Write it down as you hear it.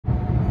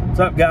What's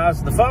up,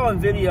 guys? The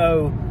following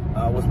video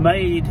was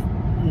made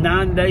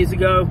 9 days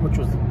ago, which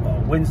was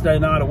Wednesday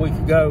night a week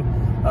ago.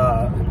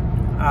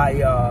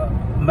 I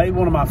made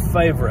one of my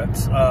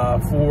favorites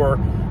for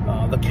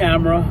the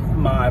camera,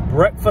 my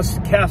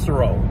breakfast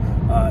casserole.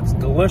 It's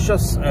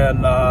delicious,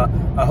 and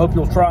I hope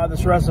you'll try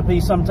this recipe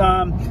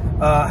sometime.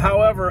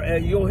 However,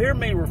 you'll hear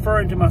me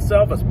referring to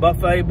myself as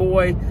Buffet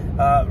Boy.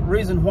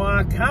 Reason why,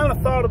 I kind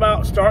of thought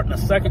about starting a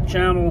second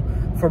channel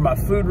for my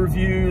food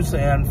reviews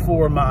and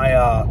for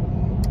my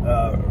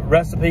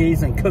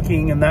recipes and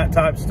cooking and that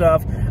type of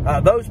stuff.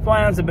 Those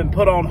plans have been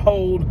put on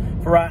hold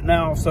for right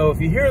now, so if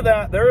you hear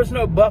that, there is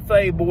no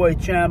Buffet Boy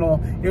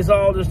channel. It's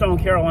all just on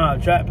Carolina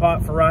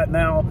Jackpot for right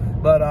now.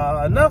 But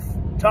enough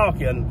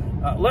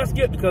talking, let's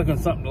get to cooking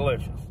something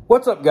delicious.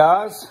 What's up,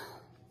 guys?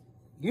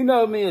 You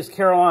know me as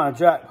Carolina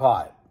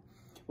Jackpot.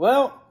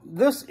 Well,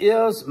 this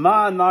is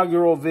my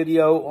inaugural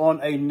video on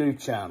a new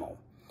channel.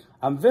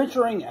 I'm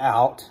venturing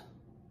out.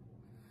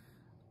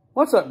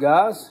 What's up,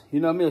 guys?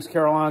 You know me as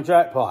Carolina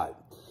Jackpot.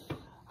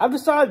 I've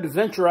decided to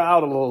venture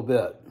out a little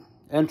bit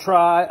and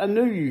try a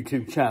new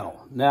YouTube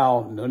channel.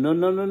 Now,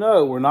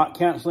 no, we're not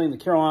canceling the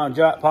Carolina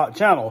Jackpot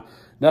channel.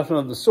 Nothing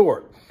of the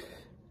sort.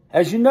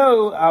 As you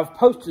know, I've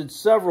posted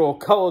several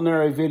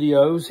culinary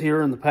videos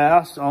here in the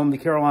past on the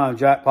Carolina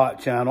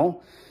Jackpot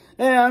channel,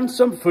 and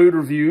some food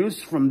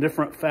reviews from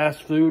different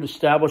fast food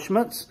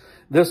establishments,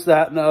 this,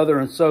 that, and the other,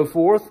 and so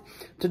forth.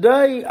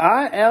 Today,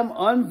 I am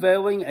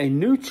unveiling a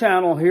new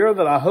channel here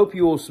that I hope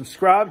you will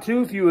subscribe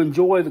to if you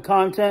enjoy the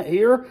content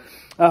here.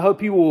 I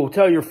hope you will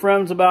tell your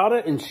friends about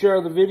it and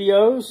share the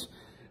videos.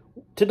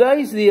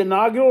 Today's the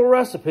inaugural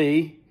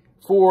recipe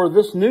for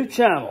this new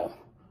channel,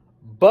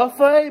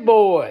 Buffet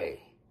Boy.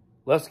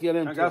 Let's get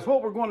into it. Now, guys,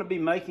 what we're going to be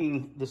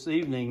making this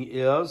evening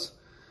is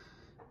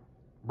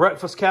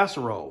breakfast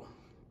casserole.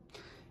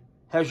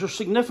 Has your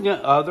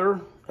significant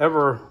other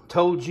ever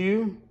told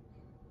you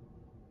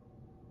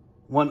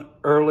one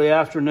early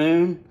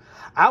afternoon,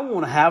 I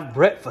want to have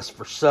breakfast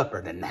for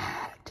supper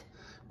tonight?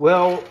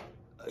 Well,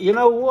 you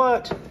know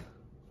what?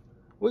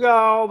 We got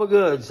all the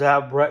goods to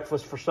have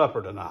breakfast for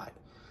supper tonight.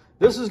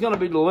 This is going to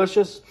be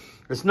delicious.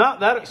 It's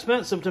not that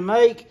expensive to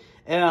make,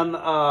 and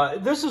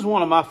this is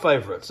one of my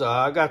favorites.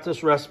 I got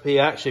this recipe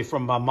actually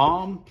from my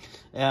mom,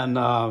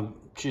 and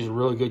she's a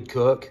really good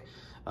cook.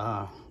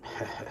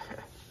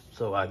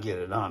 So I get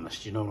it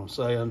honest, you know what I'm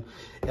saying?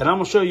 And I'm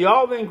going to show you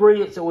all the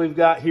ingredients that we've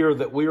got here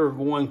that we are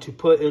going to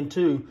put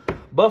into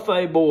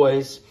Buffet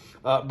Boy's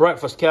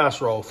breakfast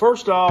casserole.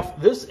 First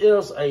off, this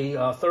is a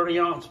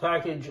 30-ounce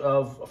package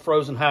of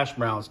frozen hash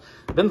browns.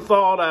 Been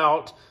thawed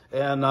out,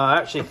 and I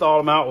actually thawed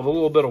them out with a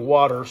little bit of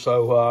water,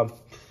 so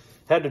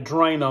had to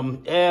drain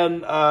them.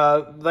 And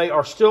they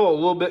are still a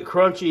little bit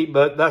crunchy,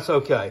 but that's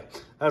okay.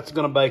 That's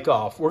going to bake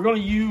off. We're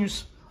going to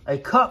use a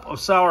cup of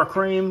sour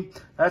cream.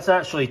 That's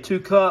actually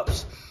 2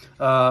 cups.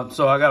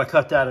 So I got to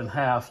cut that in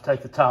half,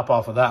 take the top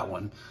off of that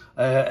one.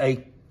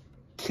 A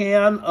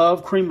can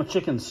of cream of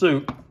chicken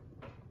soup,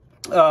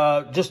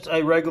 just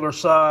a regular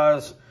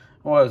size,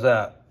 what is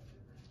that?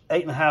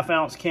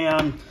 8.5-ounce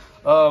can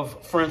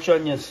of French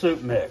onion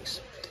soup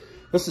mix.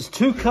 This is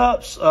 2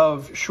 cups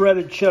of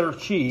shredded cheddar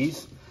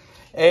cheese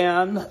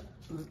and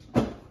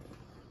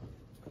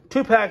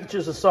 2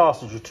 packages of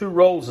sausage, or 2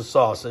 rolls of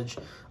sausage.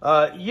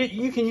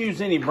 You can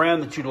use any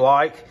brand that you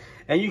like,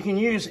 and you can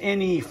use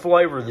any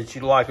flavor that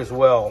you like as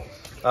well.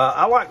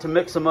 I like to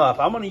mix them up.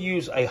 I'm going to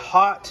use a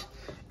hot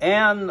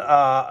and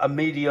a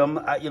medium.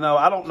 You know,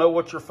 I don't know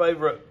what your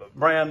favorite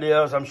brand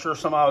is. I'm sure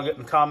somebody will get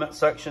in the comment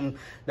section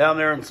down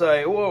there and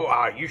say,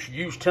 "Whoa, you should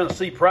use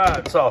Tennessee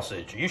Pride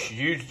sausage. You should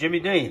use Jimmy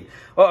Dean."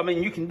 Well, I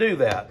mean, you can do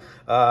that.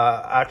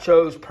 I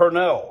chose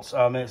Purnell's.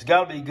 I mean, it's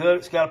got to be good.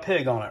 It's got a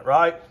pig on it,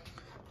 right?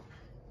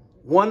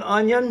 1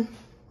 onion,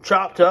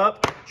 chopped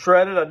up,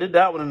 shredded. I did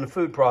that one in the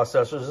food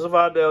processor. This is a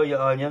Vidalia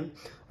onion.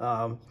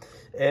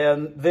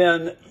 And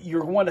then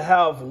you're going to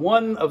have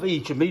 1 of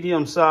each, a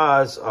medium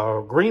size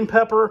green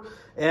pepper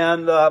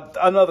and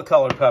another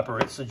colored pepper.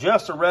 It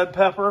suggests a red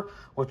pepper,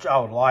 which I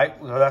would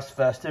like. Well, that's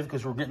festive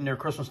because we're getting near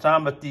Christmas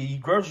time. But the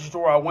grocery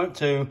store I went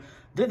to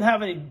didn't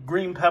have any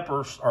green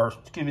peppers, or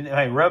excuse me,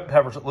 any red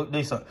peppers that looked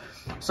decent.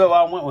 So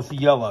I went with the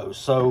yellows.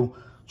 So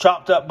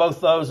chopped up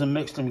both those and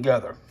mixed them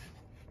together.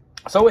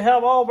 So we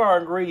have all of our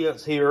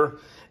ingredients here,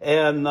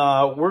 and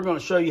we're going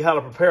to show you how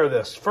to prepare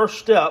this. First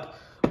step,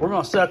 we're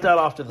going to set that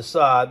off to the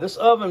side. This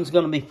oven's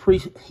going to be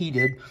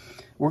preheated.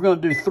 We're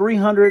going to do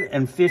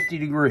 350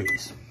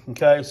 degrees.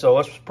 Okay, so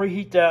let's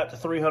preheat that to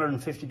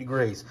 350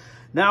 degrees.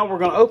 Now we're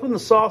going to open the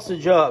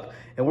sausage up,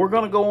 and we're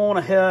going to go on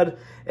ahead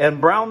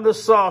and brown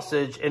this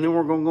sausage, and then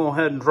we're going to go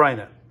ahead and drain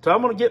it. So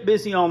I'm going to get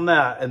busy on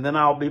that, and then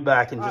I'll be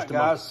back in just a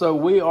moment. Guys, so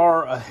we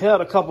are ahead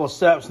a couple of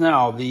steps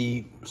now.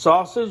 The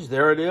sausage,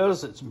 there it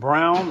is. It's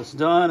brown, it's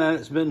done, and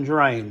it's been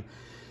drained.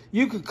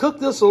 You could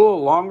cook this a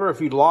little longer if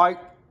you'd like.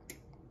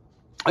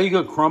 You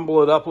could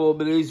crumble it up a little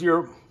bit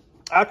easier.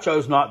 I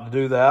chose not to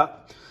do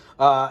that.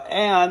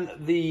 And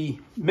the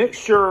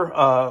mixture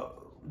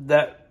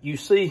that you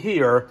see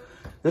here,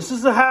 this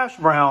is the hash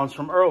browns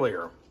from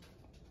earlier.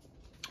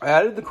 I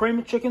added the cream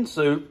of chicken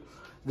soup.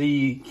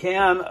 the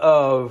can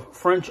of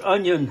French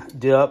onion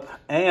dip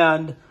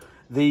and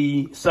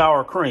the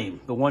sour cream,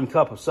 the 1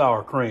 cup of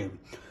sour cream.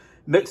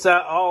 Mix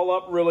that all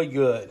up really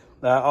good.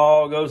 That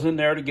all goes in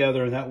there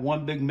together in that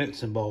one big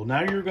mixing bowl.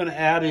 Now you're going to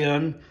add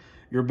in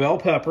your bell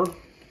pepper.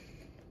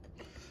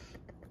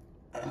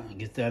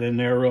 Get that in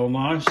there real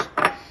nice.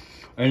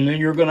 And then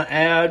you're going to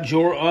add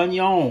your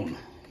onion.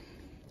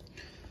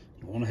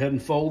 You want to head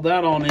and fold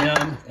that on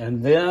in.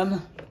 And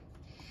then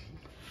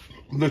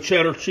the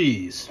cheddar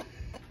cheese.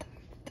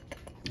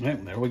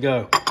 Right, there we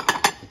go.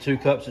 The 2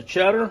 cups of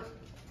cheddar.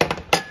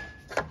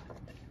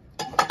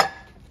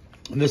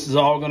 And this is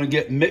all going to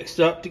get mixed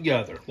up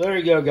together. There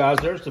you go, guys.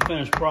 There's the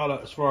finished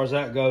product as far as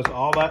that goes.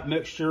 All that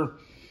mixture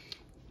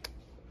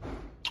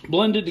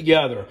blended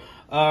together.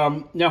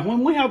 Now,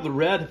 when we have the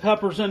red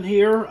peppers in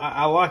here,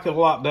 I like it a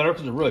lot better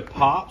because it really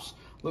pops.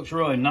 Looks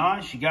really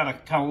nice. You got to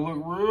kind of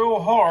look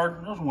real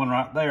hard. There's one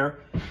right there.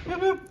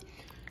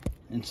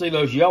 And see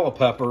those yellow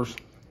peppers.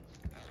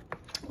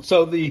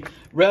 So the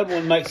red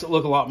one makes it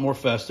look a lot more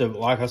festive.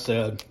 Like I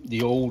said,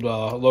 the old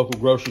local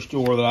grocery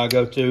store that I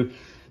go to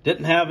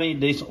didn't have any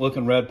decent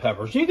looking red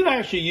peppers. You can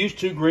actually use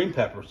 2 green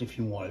peppers if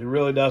you want. It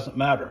really doesn't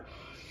matter.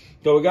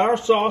 So we got our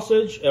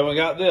sausage and we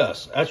got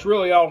this. That's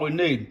really all we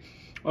need.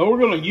 And we're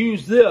going to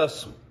use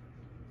this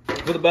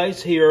for the base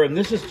here. And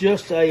this is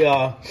just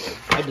a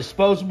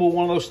disposable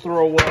one of those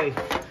throwaway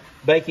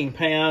baking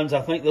pans.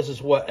 I think this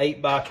is what,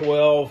 8 by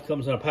 12.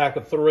 Comes in a pack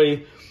of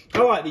 3.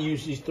 I like to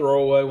use these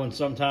throwaway ones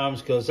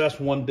sometimes because that's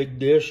one big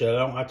dish that I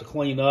don't have to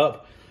clean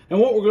up. And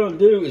what we're going to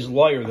do is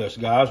layer this,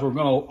 guys. We're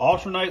going to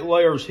alternate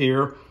layers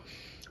here.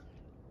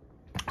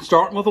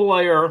 Starting with a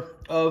layer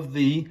of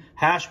the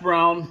hash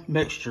brown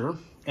mixture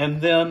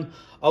and then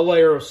a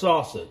layer of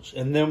sausage.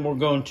 And then we're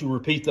going to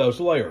repeat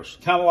those layers,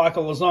 kind of like a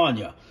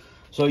lasagna.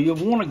 So you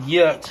want to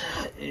get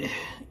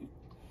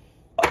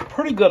a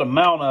pretty good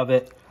amount of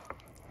it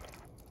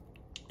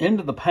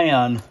into the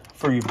pan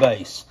for your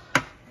base.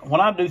 When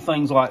I do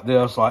things like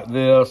this, like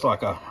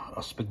a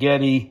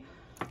spaghetti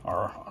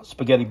or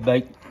spaghetti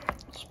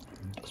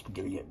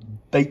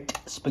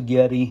baked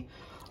spaghetti,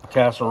 a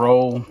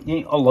casserole,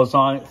 a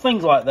lasagna,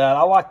 things like that.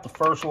 I like the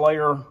first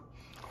layer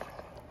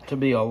to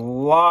be a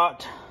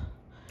lot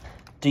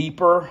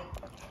deeper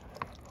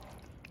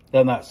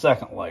than that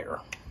second layer.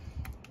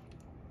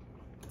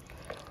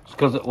 It's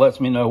because it lets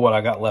me know what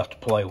I got left to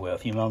play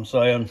with, you know what I'm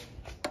saying?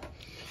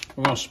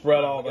 We're going to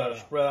spread all that,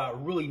 spread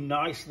out really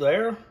nice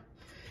there.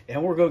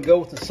 And we're going to go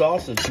with the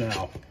sausage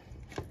now.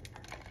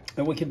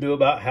 And we can do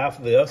about half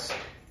of this.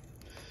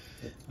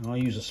 And I'll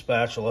use a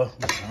spatula.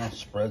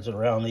 Spreads it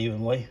around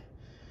evenly.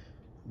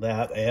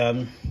 That,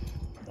 and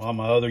while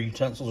my other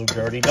utensils are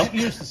dirty, don't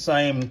use the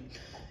same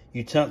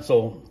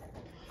utensil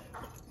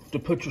to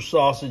put your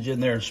sausage in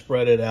there and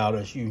spread it out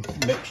as you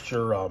mix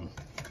your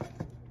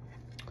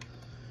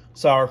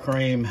sour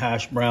cream,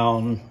 hash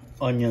brown,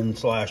 onion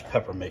 /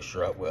 pepper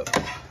mixture up with.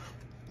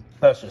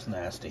 That's just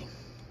nasty.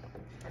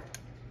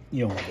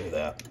 You don't want to do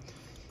that.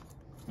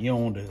 You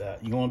don't want to do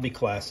that. You want to be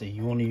classy.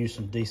 You want to use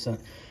some decent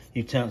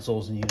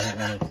utensils, and you don't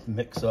want to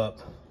mix up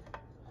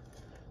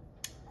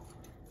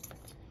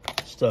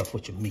stuff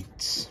with your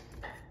meats.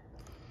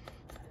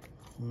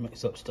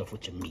 Mix up stuff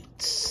with your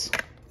meats.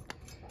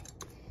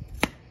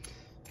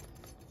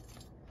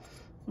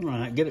 All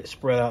right, get it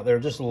spread out there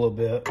just a little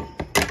bit.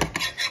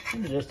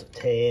 Just a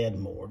tad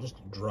more, just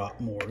a drop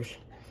more. Just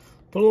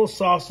put a little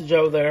sausage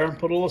over there.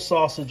 Put a little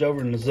sausage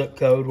over in the zip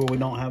code where we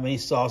don't have any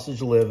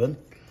sausage living.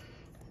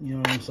 You know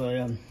what I'm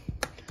saying?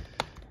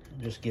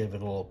 Just give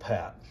it a little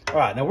pat. All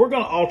right, now we're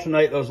going to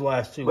alternate those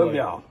last 2 layers.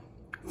 Y'all,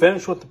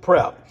 finish with the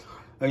prep.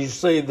 As you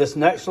see, this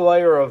next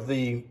layer of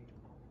the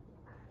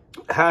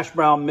hash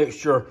brown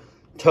mixture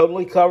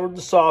totally covered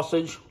the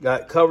sausage.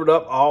 Got it covered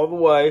up all the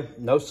way.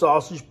 No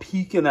sausage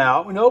peeking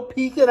out. No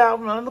peeking out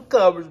from under the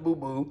covers,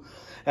 boo-boo.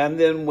 And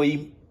then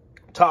we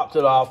topped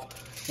it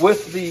off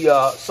with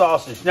the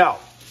sausage. Now,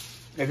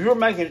 if you were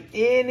making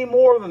any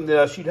more than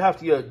this, you'd have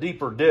to get a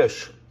deeper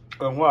dish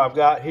than what I've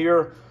got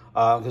here,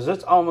 because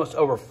it's almost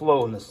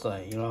overflowing this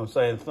thing. You know what I'm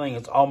saying? The thing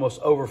is almost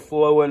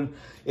overflowing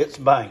its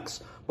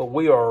banks. But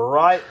we are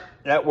right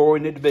at where we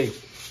need to be.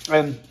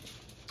 And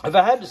if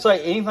I had to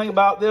say anything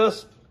about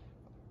this,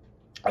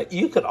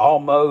 you could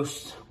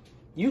almost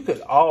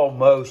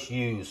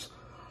use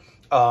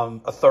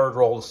a third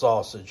roll of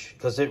sausage,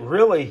 because it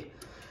really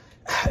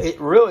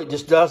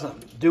just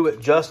doesn't do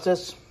it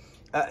justice.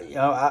 You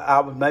know,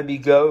 I would maybe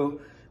go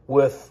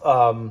with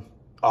a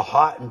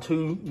hot and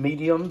 2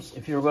 mediums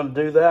if you were going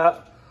to do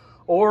that,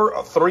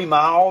 or 3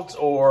 milds,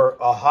 or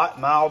a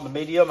hot, mild, and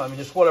medium. I mean,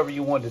 just whatever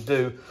you want to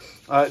do.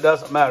 It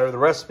doesn't matter. The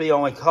recipe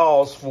only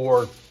calls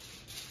for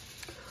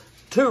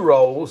 2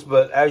 rolls,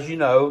 but as you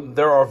know,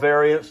 there are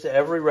variants to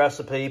every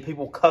recipe.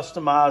 People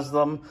customize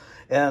them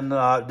and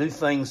do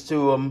things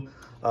to them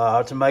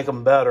to make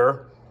them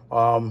better.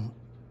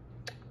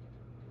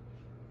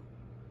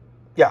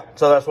 Yeah,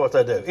 so that's what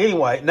they do.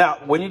 Anyway, now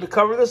we need to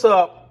cover this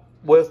up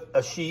with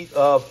a sheet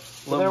of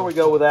aluminum. There we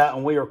go with that,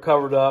 and we are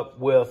covered up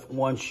with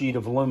 1 sheet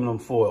of aluminum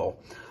foil.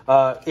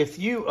 If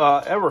you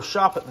ever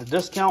shop at the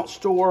discount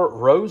store,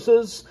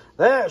 Rose's,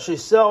 they actually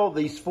sell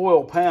these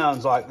foil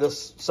pans like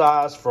this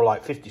size for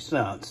like 50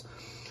 cents.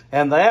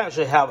 And they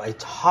actually have a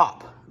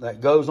top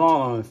that goes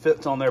on them and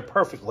fits on there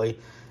perfectly.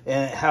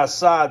 And it has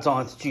sides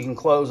on it that you can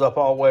close up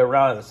all the way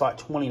around it. It's like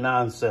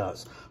 29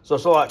 cents. So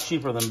it's a lot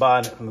cheaper than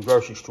buying it from the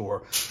grocery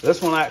store.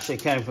 This one actually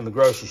came from the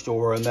grocery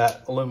store, and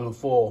that aluminum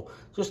foil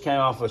just came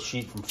off a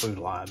sheet from Food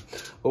Line.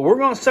 But we're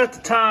going to set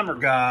the timer,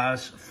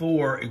 guys,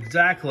 for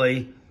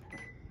exactly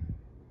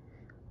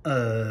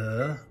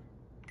we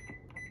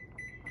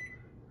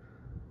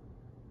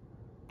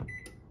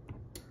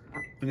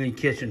need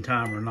kitchen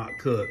timer, not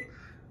cook.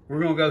 We're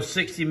going to go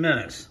 60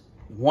 minutes.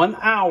 1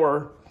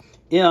 hour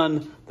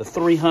in the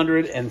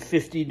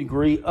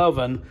 350-degree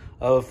oven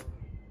of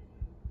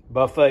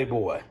Buffet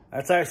Boy.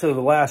 That's actually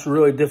the last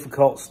really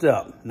difficult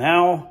step.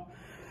 Now,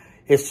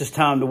 it's just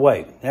time to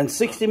wait. And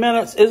 60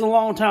 minutes is a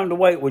long time to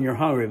wait when you're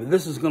hungry, but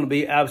this is going to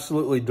be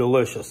absolutely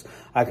delicious.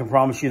 I can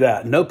promise you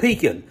that. No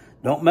peeking.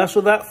 Don't mess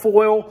with that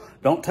foil.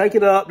 Don't take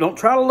it up. Don't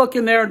try to look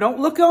in there. Don't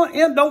look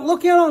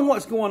in on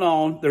what's going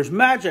on. There's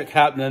magic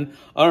happening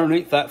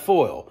underneath that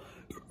foil.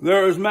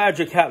 There is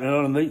magic happening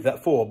underneath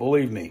that foil,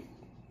 believe me.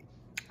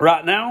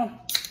 Right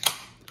now,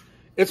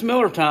 it's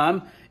Miller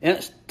time, and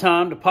it's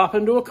time to pop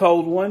into a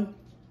cold one.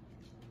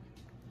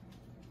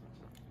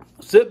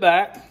 Sit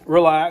back,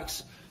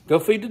 relax, go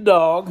feed the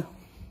dog.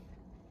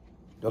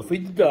 Go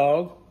feed the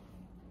dog,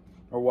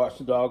 or watch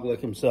the dog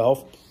lick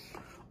himself.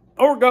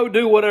 Or go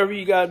do whatever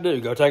you got to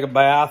do. Go take a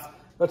bath,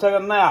 go take a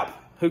nap.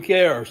 Who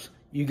cares?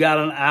 You got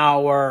an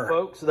hour.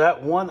 Folks,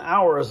 that 1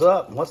 hour is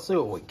up. Let's see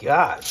what we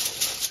got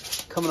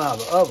coming out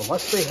of the oven.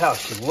 Let's see how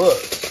she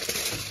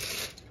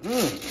looks.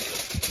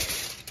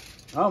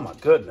 Oh my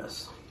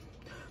goodness.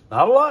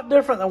 Not a lot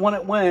different than when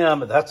it went in,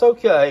 but that's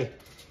okay.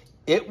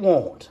 It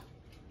won't.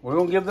 We're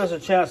going to give this a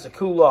chance to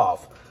cool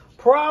off.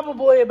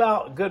 Probably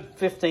about a good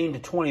 15 to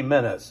 20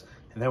 minutes,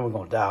 and then we're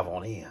going to dive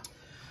on in.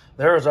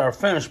 There's our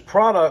finished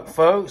product,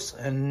 folks,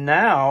 and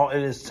now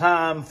it is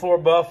time for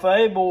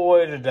Buffet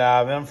Boy to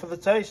dive in for the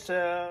taste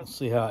test. Let's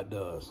see how it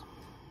does.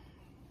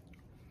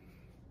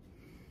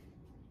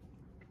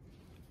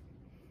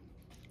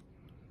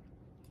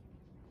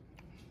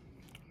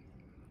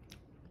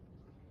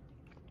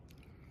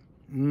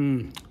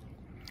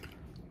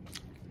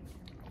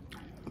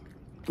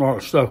 All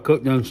the stuff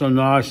cooked in so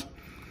nice.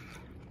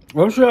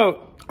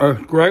 Also,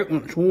 it's great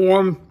when it's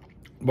warm,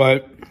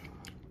 but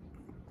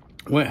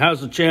when it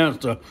has a chance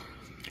to,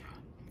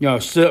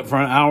 sit for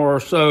an hour or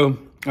so,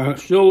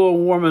 it's still a little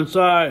warm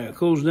inside, it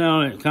cools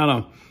down, and it kind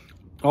of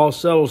all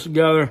settles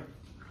together.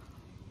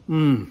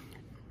 Really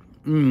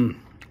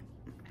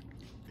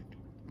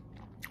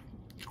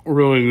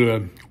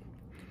good.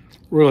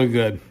 Really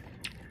good.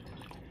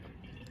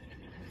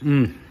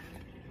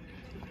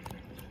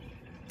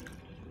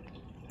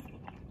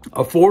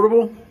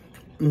 Affordable,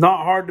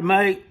 not hard to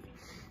make,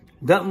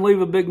 doesn't leave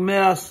a big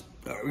mess.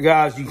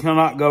 Guys, you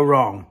cannot go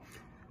wrong.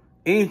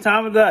 Any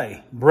time of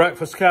day,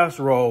 breakfast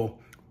casserole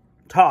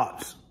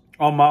tops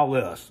on my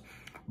list.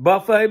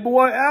 Buffet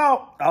Boy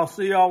out. I'll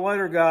see y'all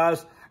later,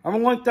 guys. I'm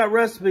going to link that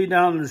recipe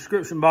down in the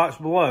description box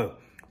below.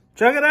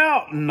 Check it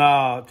out and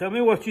tell me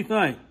what you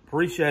think.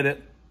 Appreciate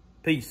it.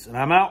 Peace, and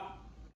I'm out.